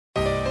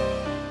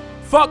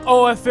Fuck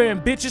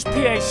OFN, bitches,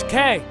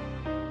 PHK.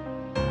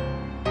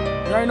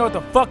 You already know what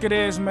the fuck it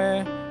is,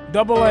 man.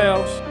 Double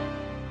L's.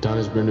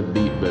 Donnie's bring the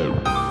beat better.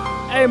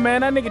 Hey,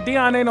 man, that nigga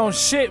Dion ain't on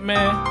shit,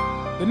 man.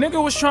 The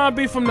nigga was trying to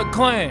be from the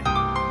clan.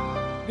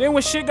 Then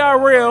when shit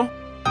got real,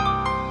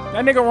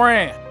 that nigga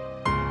ran.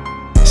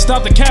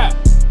 Stop the cap.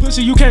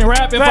 Pussy, you can't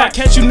rap. If I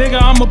catch you,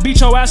 nigga, I'ma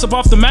beat your ass up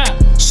off the map.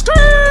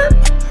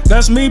 Skirt!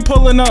 That's me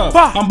pulling up.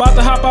 I'm about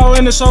to hop out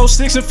in the soul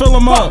sticks and fill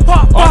them up.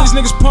 All these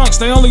niggas punks,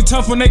 they only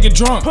tough when they get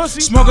drunk.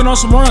 Smoking on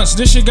some runs,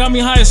 this shit got me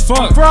high as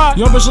fuck.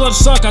 Yo bitch love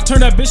to suck, I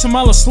turned that bitch a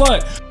mile a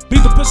slut.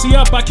 Beat the pussy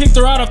up, I kicked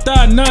her out of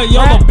that nut. Yo,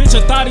 little bitch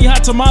a thotty,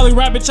 hot tamale,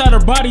 rap bitch out her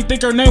body.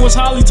 Think her name was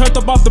Holly, turned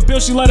up off the pill,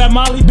 she let that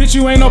Molly. Bitch,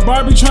 you ain't no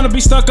Barbie, tryna be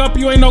stuck up,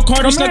 you ain't no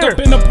Cardi. Stuck up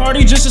in the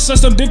party, just to suck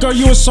some dick, are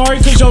you a sorry,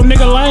 cause yo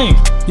nigga lame.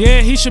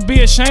 Yeah, he should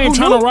be ashamed,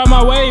 tryna ride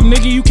my wave.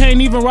 Nigga, you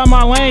can't even ride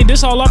my lane,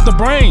 this all off the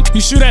brain.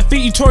 You shoot at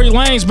feet, you Tory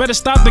Lanes, better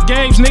stop the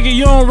games, nigga,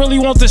 you don't really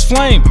want this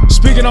flame.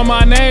 Speaking on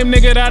my name,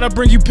 nigga, that'll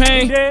bring you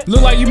pain.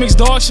 Look like you mix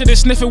dog shit and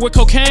sniff it with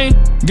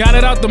cocaine. Got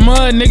it out the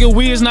mud, nigga,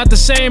 we is not the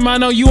same. I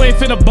know you ain't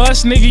finna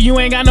bust, nigga, you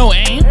ain't got no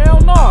aim.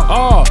 Hell no.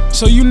 Oh,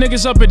 so you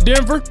niggas up in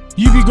Denver?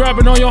 You be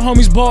grabbing on your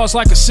homie's balls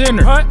like a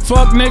sinner.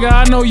 Fuck nigga,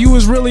 I know you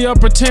was really a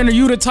pretender.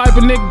 You the type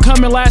of nigga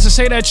coming last and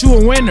say that you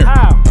a winner.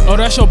 Oh,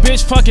 that's your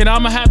bitch, fuck it,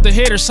 I'ma have to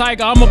hit her.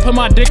 Psych, I'ma put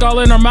my dick all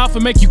in her mouth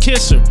and make you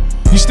kiss her.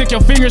 You stick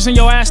your fingers in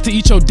your ass to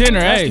eat your dinner,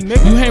 ayy.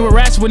 You hang with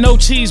rats with no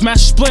cheese,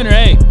 master splinter,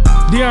 ayy.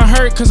 Dion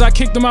hurt cause I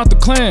kicked him out the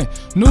clan.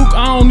 Nuke,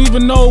 I don't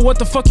even know what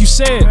the fuck you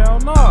said. Hell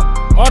no.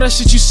 All that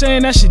shit you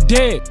saying, that shit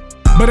dead.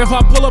 But if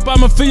I pull up,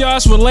 I'ma fill your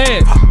ass with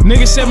lead.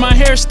 Nigga said my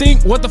hair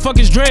stink, what the fuck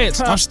is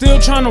dreads? I'm still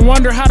trying to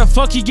wonder how the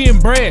fuck he getting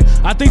bread.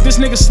 I think this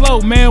nigga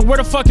slow, man, where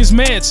the fuck is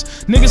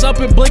meds? Niggas up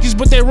in blinkies,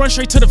 but they run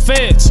straight to the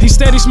feds. He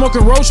steady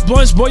smoking roach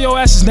blunts, boy your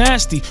ass is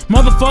nasty.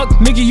 Motherfuck,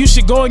 nigga, you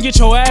should go and get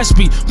your ass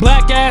beat.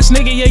 Black ass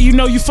nigga, yeah, you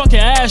know you fucking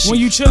ass. When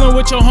you chillin'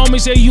 with your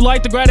homies, yeah, you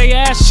like to grab they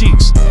ass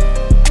cheeks.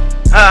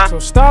 So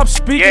stop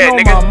speaking on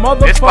nigga, my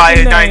motherfucking this fire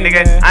name,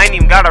 nigga. man. I ain't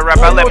even gotta rap,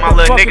 I let my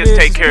little niggas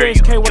take care of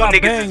you. PHK, You what I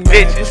niggas bang,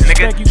 is bitches,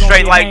 man. nigga.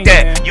 Straight like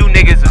that. man. You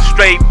niggas are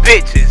straight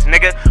bitches,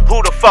 nigga.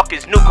 Who the fuck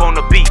is Nuke on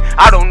the beat?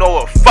 I don't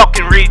know a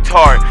fucking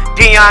retard.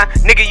 Dion,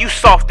 nigga, you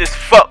soft as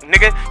fuck,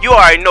 nigga. You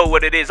already know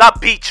what it is. I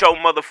beat your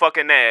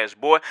motherfucking ass,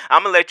 boy.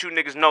 I'ma let you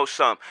niggas know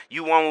something.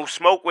 You want to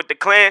smoke with the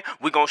clan?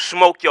 We gon'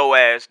 smoke your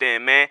ass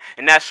then, man.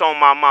 And that's on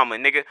my mama,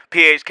 nigga.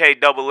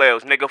 PHK double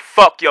L's, nigga.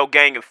 Fuck your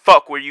gang and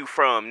fuck where you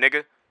from,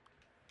 nigga.